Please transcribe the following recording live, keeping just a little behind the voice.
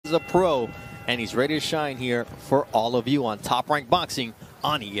as a pro, and he's ready to shine here for all of you on Top Rank Boxing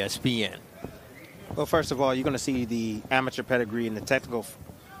on ESPN. Well, first of all, you're going to see the amateur pedigree and the technical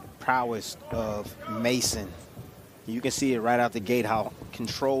prowess of Mason. You can see it right out the gate how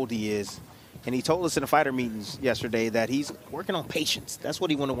controlled he is. And he told us in the fighter meetings yesterday that he's working on patience. That's what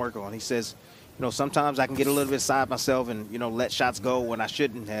he want to work on. He says, you know, sometimes I can get a little bit beside myself and, you know, let shots go when I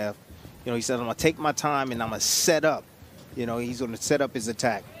shouldn't have. You know, he said, I'm going to take my time and I'm going to set up. You know, he's going to set up his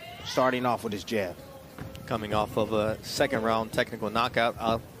attack, starting off with his jab. Coming off of a second round technical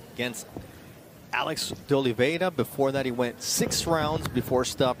knockout against Alex de Oliveira. Before that, he went 6 rounds before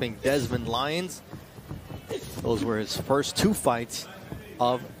stopping Desmond Lyons. Those were his first 2 fights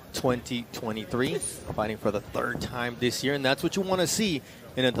of 2023, fighting for the 3rd time this year. And that's what you want to see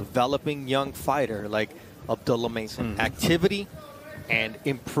in a developing young fighter like Abdullah Mason. Activity and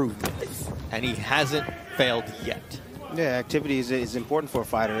improvement. And he hasn't failed yet. Yeah, activity is important for a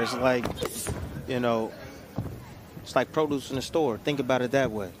fighter. It's like, you know, it's like produce in the store. Think about it that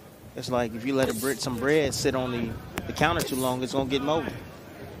way. It's like if you let some bread sit on the counter too long, it's going to get moldy.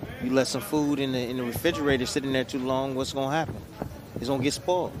 You let some food in the refrigerator sitting there too long, what's going to happen? It's going to get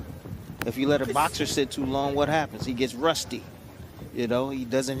spoiled. If you let a boxer sit too long, what happens? He gets rusty. You know,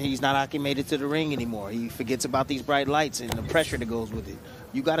 he's not acclimated to the ring anymore. He forgets about these bright lights and the pressure that goes with it.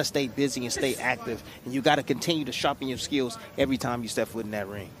 You got to stay busy and stay active, and you got to continue to sharpen your skills every time you step foot in that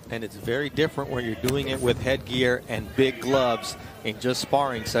ring. And it's very different when you're doing it with headgear and big gloves in just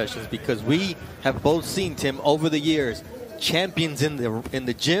sparring sessions, because we have both seen, Tim, over the years, champions in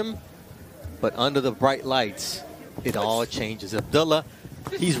the gym, but under the bright lights, it all changes. Abdullah,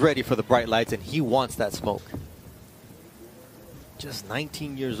 he's ready for the bright lights, and he wants that smoke. Just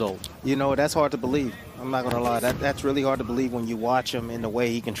 19 years old. You know, that's hard to believe. I'm not going to lie. That's really hard to believe when you watch him in the way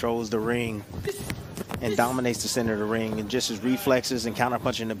he controls the ring and dominates the center of the ring, and just his reflexes and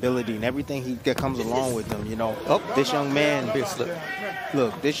counterpunching ability and everything that comes along with him. You know, this young man,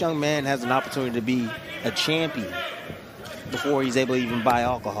 look, this young man has an opportunity to be a champion before he's able to even buy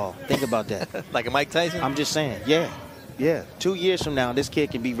alcohol. Think about that. Like a Mike Tyson? I'm just saying, yeah. 2 years from now, this kid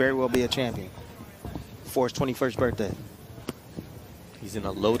can very well be a champion for his 21st birthday. He's in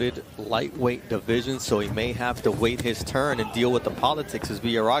a loaded lightweight division, so he may have to wait his turn and deal with the politics as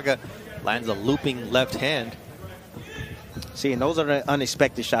Villarraga lands a looping left hand. See, and those are the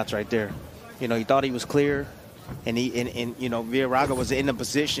unexpected shots right there. You know, he thought he was clear, and you know, Villarraga was in a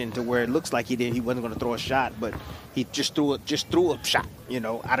position to where it looks like he wasn't going to throw a shot, but he just threw a shot, you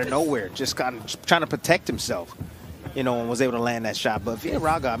know, out of nowhere, just kind of trying to protect himself, you know, and was able to land that shot. But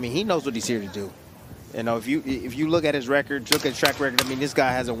Villarraga, I mean, he knows what he's here to do. You know, if you look at his record, look at his track record, I mean, this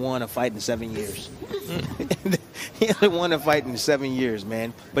guy hasn't won a fight in 7 years. He hasn't won a fight in 7 years,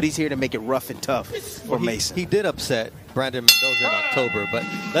 man. But he's here to make it rough and tough for Mason. He did upset Brandon Mendoza in October, but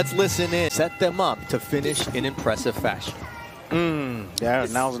let's listen in. Set them up to finish in impressive fashion. Yeah,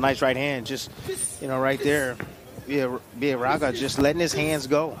 that was a nice right hand. Just, you know, right there. Villarraga just letting his hands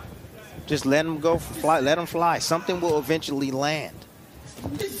go. Just let him go, let him fly. Something will eventually land.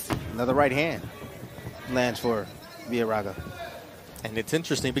 Another right hand lands for Villarraga. And it's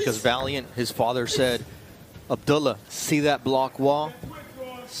interesting because Valiant, his father said, Abdullah, see that block wall?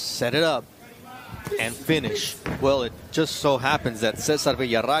 Set it up and finish. Well, it just so happens that Cesar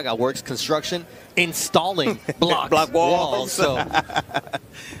Villarraga works construction installing block walls. So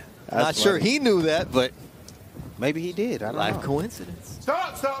not sure he knew that, but maybe he did. I don't know. Coincidence.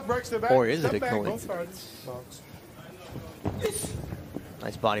 Stop, breaks the back. Or is it a back, coincidence?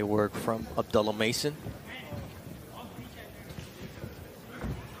 Nice body work from Abdullah Mason.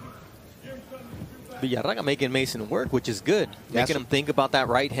 Villarraga making Mason work, which is good. Making him think about that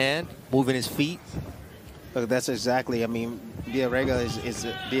right hand, moving his feet. Look, that's exactly. I mean, Villarraga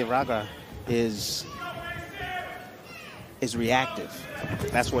is reactive.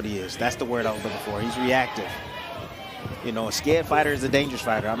 That's what he is. That's the word I was looking for. He's reactive. You know, a scared fighter is a dangerous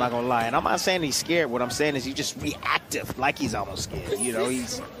fighter. I'm not gonna lie. And I'm not saying he's scared. What I'm saying is he's just reactive, like he's almost scared. You know,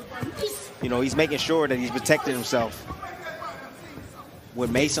 he's making sure that he's protecting himself. When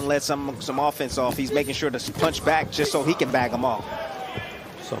Mason lets some offense off, he's making sure to punch back just so he can bag him off.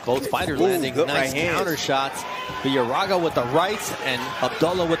 So both fighters landing nice counter shots. Villarraga with the rights and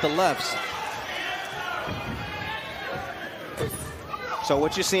Abdullah with the lefts. So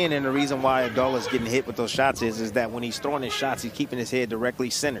what you're seeing, and the reason why Abdullah's getting hit with those shots is that when he's throwing his shots, he's keeping his head directly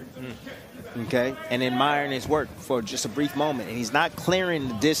centered. Okay? And admiring his work for just a brief moment. And he's not clearing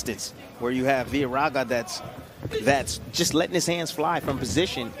the distance where you have Villarraga that's just letting his hands fly from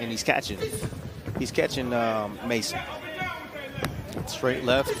position, and he's catching Mason. Straight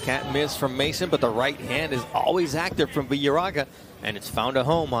left, can't miss from Mason, but the right hand is always active from Villarraga. And it's found a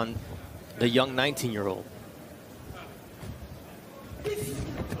home on the young 19-year-old.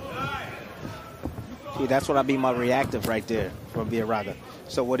 See, that's what I mean, my reactive right there from Villarraga.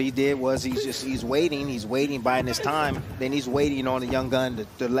 So what he did was he's waiting, buying his time. Then he's waiting on the young gun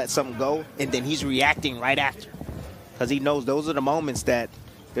to let something go, and then he's reacting right after, because he knows those are the moments that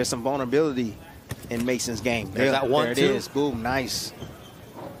there's some vulnerability in Mason's game. There's that 1-2. There it is. Boom. Nice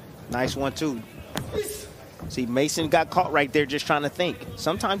 1-2. See, Mason got caught right there just trying to think.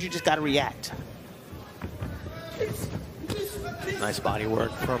 Sometimes you just got to react. Nice body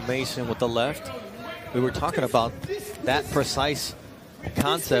work from Mason with the left. We were talking about that precise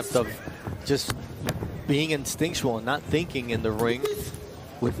concept of just being instinctual and not thinking in the ring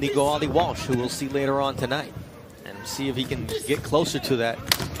with Nico Ali Walsh, who we'll see later on tonight, and see if he can get closer to that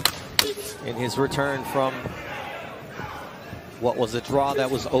in his return from what was a draw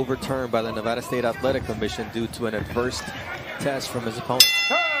that was overturned by the Nevada State Athletic Commission due to an adverse test from his opponent.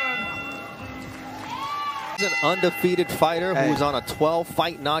 He's an undefeated fighter who's on a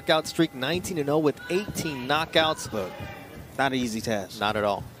 12-fight knockout streak, 19-0 with 18 knockouts. Look, not an easy task. Not at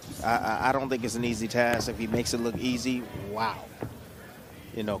all. I don't think it's an easy task. If he makes it look easy, wow.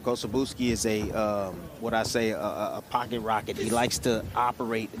 You know, Kosobuski is a pocket rocket. He likes to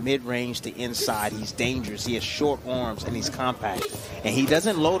operate mid-range to inside. He's dangerous. He has short arms and he's compact. And he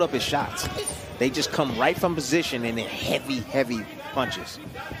doesn't load up his shots. They just come right from position and they're heavy, heavy punches.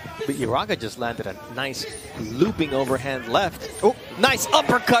 But Villarraga just landed a nice looping overhand left. Oh, nice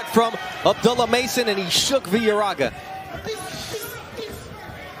uppercut from Abdullah Mason, and he shook Villarraga.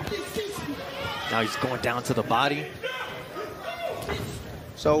 Now he's going down to the body.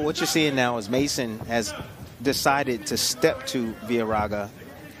 So what you're seeing now is Mason has decided to step to Villarraga.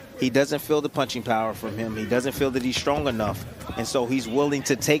 He doesn't feel the punching power from him. He doesn't feel that he's strong enough. And so he's willing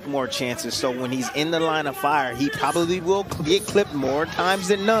to take more chances. So when he's in the line of fire, he probably will get clipped more times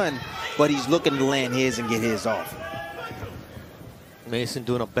than none. But he's looking to land his and get his off. Mason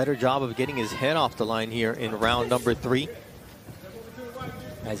doing a better job of getting his head off the line here in round number 3.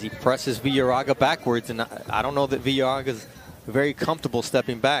 As he presses Villarraga backwards. And I don't know that Villarraga's very comfortable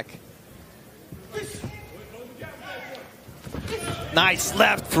stepping back. Nice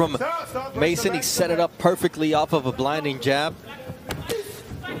left from Mason. He set it up perfectly off of a blinding jab.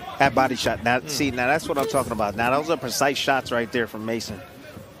 That body shot. Now, see, now that's what I'm talking about. Now, those are precise shots right there from Mason.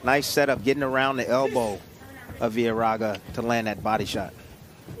 Nice setup, getting around the elbow of Villarraga to land that body shot.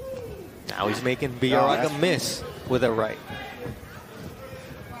 Now he's making Villarraga miss with a right.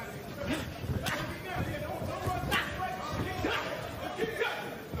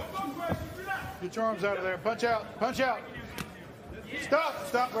 Get your arms out of there. Punch out. Punch out. Stop.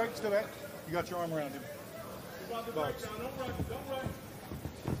 Stop. Break. Still back. You got your arm around him. Box.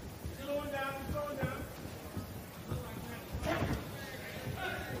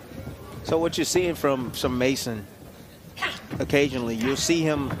 So what you're seeing from Mason, occasionally you'll see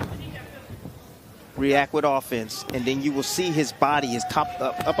him react with offense, and then you will see his body, his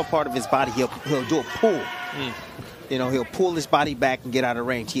upper part of his body, he'll do a pull. You know, he'll pull his body back and get out of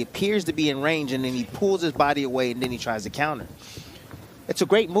range. He appears to be in range, and then he pulls his body away, and then he tries to counter. It's a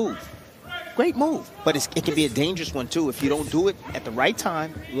great move. Great move. But it can be a dangerous one, too, if you don't do it at the right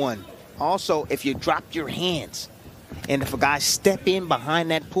time, one. Also, if you drop your hands, and if a guy step in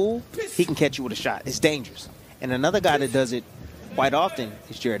behind that pull, he can catch you with a shot. It's dangerous. And another guy that does it quite often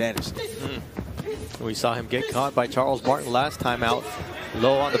is Jared Anderson. We saw him get caught by Charles Martin last time out.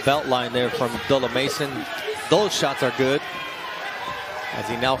 Low on the belt line there from Abdullah Mason. Those shots are good as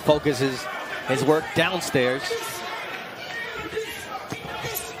he now focuses his work downstairs.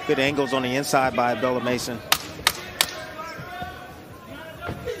 Good angles on the inside by Abdullah Mason.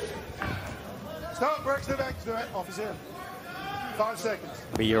 Stop, break, stay back, off his head. 5 seconds.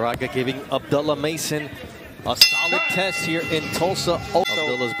 Villarraga giving Abdullah Mason a solid test here in Tulsa.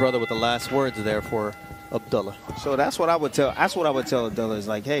 Abdullah's brother with the last words there for Abdullah. So that's what I would tell. That's what I would tell Abdullah is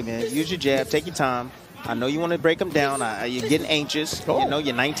like, hey man, use your jab, take your time. I know you want to break him down. You're getting anxious. You know,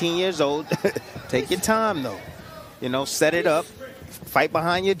 you're 19 years old. Take your time though. You know, set it up. Fight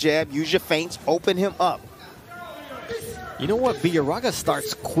behind your jab. Use your feints. Open him up. You know what? Villarraga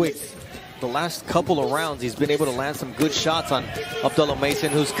starts quick. The last couple of rounds, he's been able to land some good shots on Abdullah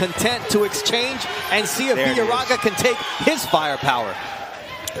Mason, who's content to exchange and see if Villarraga can take his firepower.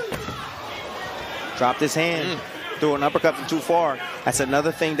 Dropped his hand. Threw an uppercut from too far. That's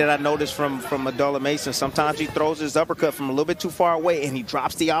another thing that I noticed from Abdullah Mason. Sometimes he throws his uppercut from a little bit too far away, and he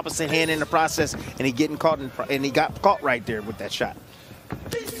drops the opposite hand in the process, and he got caught right there with that shot.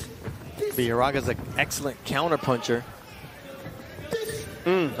 Villarraga's an excellent counter puncher.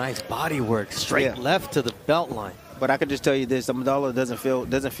 Nice body work, straight left to the belt line. But I can just tell you this: Abdullah doesn't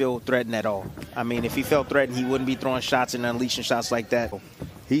feel threatened at all. I mean, if he felt threatened, he wouldn't be throwing shots and unleashing shots like that.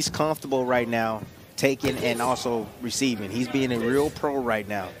 He's comfortable right now, taking and also receiving. He's being a real pro right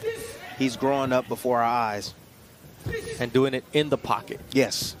now. He's growing up before our eyes. And doing it in the pocket.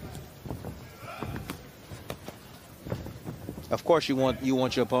 Yes. Of course, you want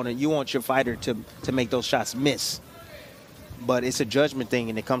your opponent, you want your fighter to make those shots miss. But it's a judgment thing,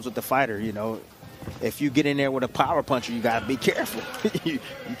 and it comes with the fighter. You know, if you get in there with a power puncher, you gotta be careful. you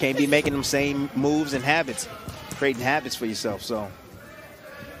can't be making them same moves and habits, creating habits for yourself. So.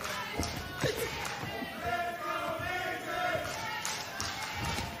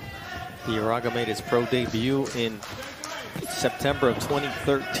 Villarraga made his pro debut in September of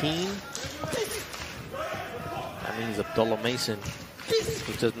 2013. That means Abdullah Mason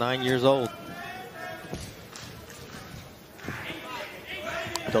was just 9 years old.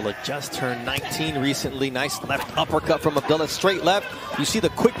 Abdullah just turned 19 recently. Nice left uppercut from Abdullah, straight left. You see the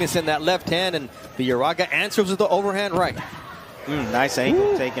quickness in that left hand, and Villarraga answers with the overhand right. Nice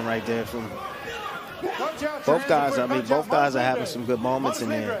angle taken right there from both guys. I mean, both guys are having some good moments in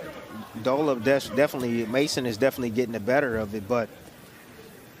there. Abdullah definitely, Mason is definitely getting the better of it, but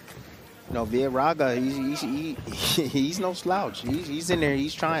you know, Villarraga, he's no slouch. He's in there.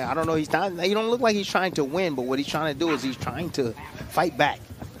 He's trying. I don't know. He's not. He don't look like he's trying to win, but what he's trying to do is he's trying to fight back.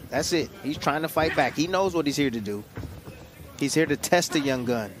 That's it. He's trying to fight back. He knows what he's here to do. He's here to test the young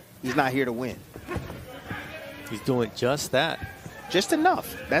gun. He's not here to win. He's doing just that. Just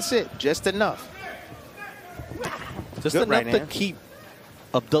enough. That's it. Just enough. Just enough to keep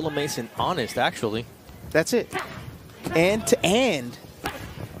Abdullah Mason honest, actually. That's it. And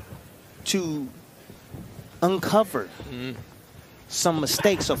to uncover some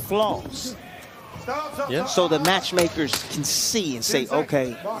mistakes or flaws. Yeah. So the matchmakers can see and say,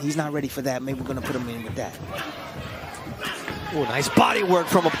 okay, he's not ready for that. Maybe we're going to put him in with that. Oh, nice body work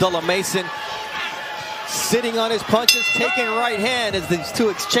from Abdullah Mason. Sitting on his punches, taking right hand as these two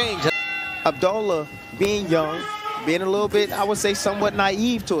exchange. Abdullah, being young, being a little bit, I would say, somewhat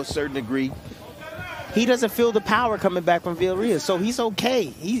naive to a certain degree, he doesn't feel the power coming back from Villarraga, so he's okay.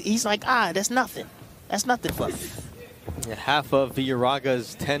 He's like, that's nothing. That's nothing for me. Yeah, half of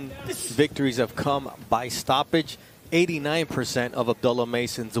Villarraga's 10 victories have come by stoppage. 89% of Abdullah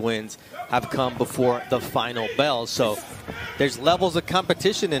Mason's wins have come before the final bell. So there's levels of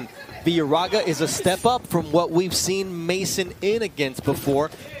competition, and Villarraga is a step up from what we've seen Mason in against before,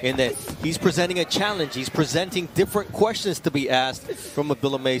 in that he's presenting a challenge. He's presenting different questions to be asked from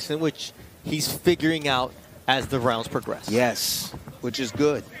Abdullah Mason, which he's figuring out as the rounds progress. Yes, which is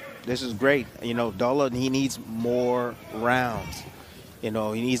good. This is great. You know, Abdullah, he needs more rounds. You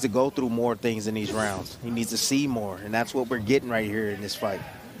know, he needs to go through more things in these rounds. He needs to see more, and that's what we're getting right here in this fight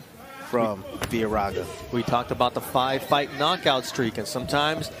from Villarraga. We talked about the 5-fight knockout streak, and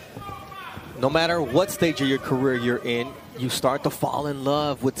sometimes, no matter what stage of your career you're in, you start to fall in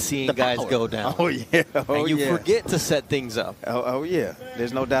love with seeing guys go down. Oh, yeah. And you forget to set things up. Oh, yeah.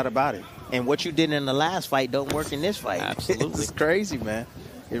 There's no doubt about it. And what you did in the last fight don't work in this fight. Absolutely. It's crazy, man.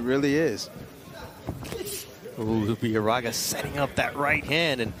 It really is. Ooh, Villarraga setting up that right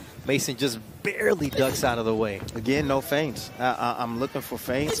hand, and Mason just barely ducks out of the way. Again, no feints. I'm looking for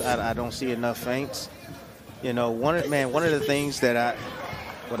feints. I don't see enough feints. You know, one of the things that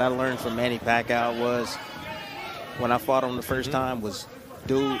what I learned from Manny Pacquiao was, when I fought him the first time, was,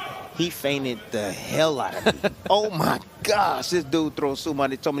 dude, he feinted the hell out of me. Oh my gosh, this dude throws so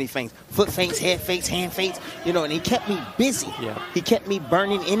many feints. Foot feints, head feints, hand feints, you know, and he kept me busy. Yeah. He kept me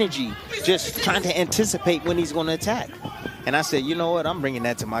burning energy, just trying to anticipate when he's going to attack. And I said, you know what, I'm bringing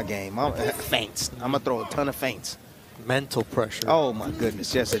that to my game. Feints. I'm going to throw a ton of feints. Mental pressure. Oh my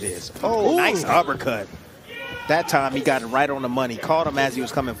goodness, yes it is. Oh, nice uppercut. That time he got it right on the money. Caught him as he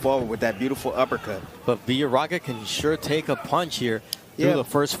was coming forward with that beautiful uppercut. But Villarraga can sure take a punch here through the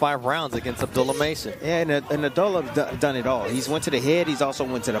first 5 rounds against Abdullah Mason. Yeah, and Abdullah's done it all. He's went to the head. He's also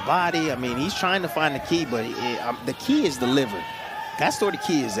went to the body. I mean, he's trying to find the key, but the key is the liver. That's where the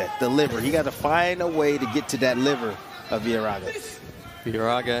key is at, the liver. He got to find a way to get to that liver of Villarraga.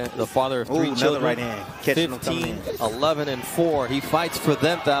 Villarraga, the father of 3 children, right hand. 15, 11, and 4. He fights for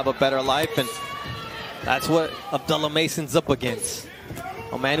them to have a better life, and that's what Abdullah Mason's up against.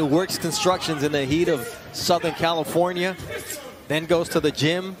 A man who works constructions in the heat of Southern California, then goes to the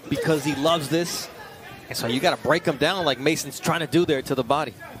gym because he loves this. And so you got to break him down like Mason's trying to do there to the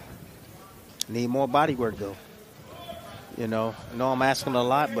body. Need more body work, though. You know, I know I'm asking a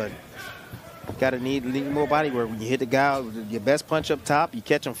lot, but Got to need more body work. When you hit the guy with your best punch up top, you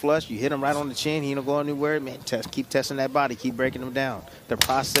catch him flush, you hit him right on the chin, he don't go anywhere. Man, keep testing that body, keep breaking him down. The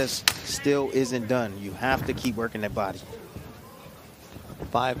process still isn't done. You have to keep working that body.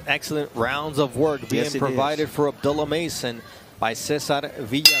 5 excellent rounds of work being provided for Abdullah Mason by Cesar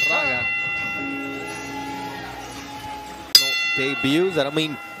Villarraga. Debuts. I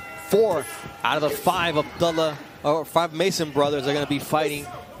mean, 4 out of the 5 Abdullah or 5 Mason brothers are going to be fighting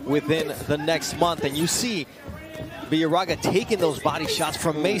within the next month. And you see Villarraga taking those body shots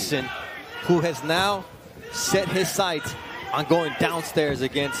from Mason, who has now set his sights on going downstairs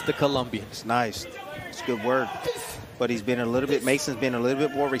against the Colombian. It's nice. It's good work. But he's been a little bit, Mason's been a little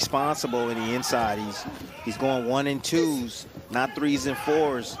bit more responsible in the inside. He's going 1 and 2s, not 3s and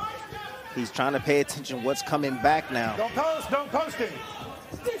 4s. He's trying to pay attention what's coming back now. Don't post him.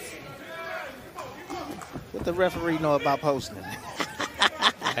 What the referee know about posting?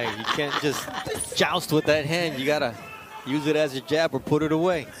 Hey, you can't just joust with that hand. You gotta use it as a jab or put it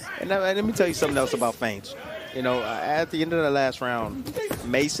away. And let me tell you something else about feints. You know, at the end of the last round,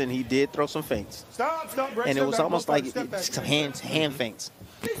 Mason, he did throw some feints. Stop, break, and it was almost like some hand feints.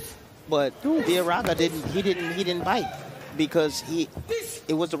 But Villarraga didn't bite because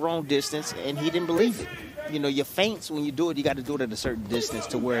it was the wrong distance and he didn't believe it. You know, your feints, when you do it, you got to do it at a certain distance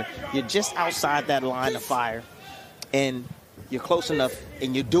to where you're just outside that line of fire and you're close enough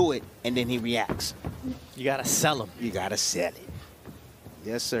and you do it and then he reacts. You got to sell him. You got to sell it.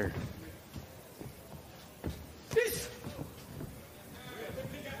 Yes, sir.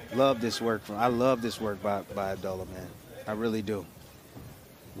 Love this work. I love this work by Abdullah, man. I really do.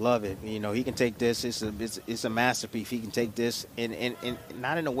 Love it. You know, he can take this. It's a masterpiece. He can take this and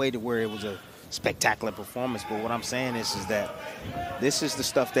not in a way to where it was a spectacular performance, but what I'm saying is that this is the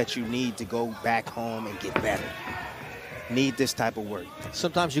stuff that you need to go back home and get better. Need this type of work.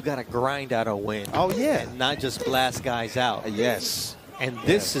 Sometimes you got to grind out a win. Oh, yeah. And not just blast guys out. Yes. And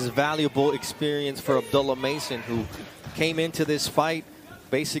this is valuable experience for Abdullah Mason, who came into this fight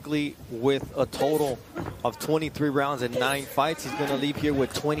basically with a total of 23 rounds and 9 fights. He's going to leave here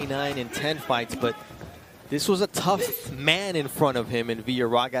with 29 and 10 fights. But this was a tough man in front of him in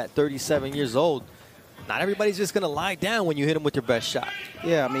Villarraga at 37 years old. Not everybody's just going to lie down when you hit him with your best shot.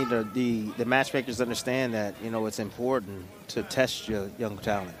 Yeah, I mean, the matchmakers understand that, you know, it's important to test your young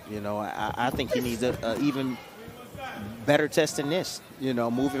talent. You know, I think he needs a even better test than this, you know,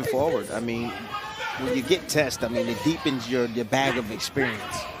 moving forward. I mean, when you get tested, I mean, it deepens your bag of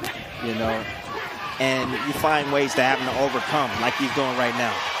experience, you know, and you find ways to have him to overcome like he's doing right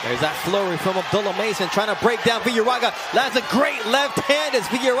now. There's that flurry from Abdullah Mason trying to break down Villarraga. That's a great left hand as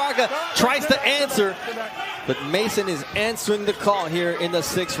Villarraga tries to answer, but Mason is answering the call here in the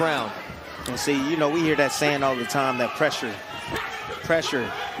 6th round. And see, you know, we hear that saying all the time that pressure,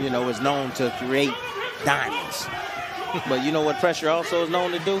 you know, is known to create diamonds. But you know what pressure also is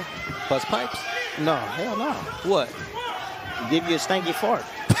known to do? Bust pipes? No, hell no. What? Give you a stanky fart.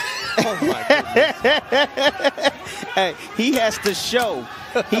 Oh my goodness. Hey, he has to show.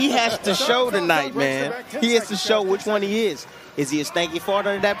 He has to show tonight, man. He has to show which one he is. Is he a stanky fart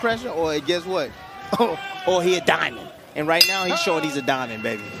under that pressure, or guess what? Or he a diamond. And right now he's showing he's a diamond,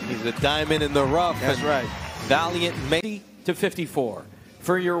 baby. He's a diamond in the rough. That's right. Valiant Mason. To 54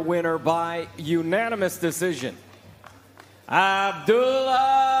 for your winner by unanimous decision,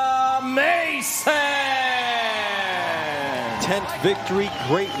 Abdullah Mason. 10th victory.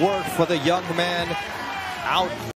 Great work for the young man out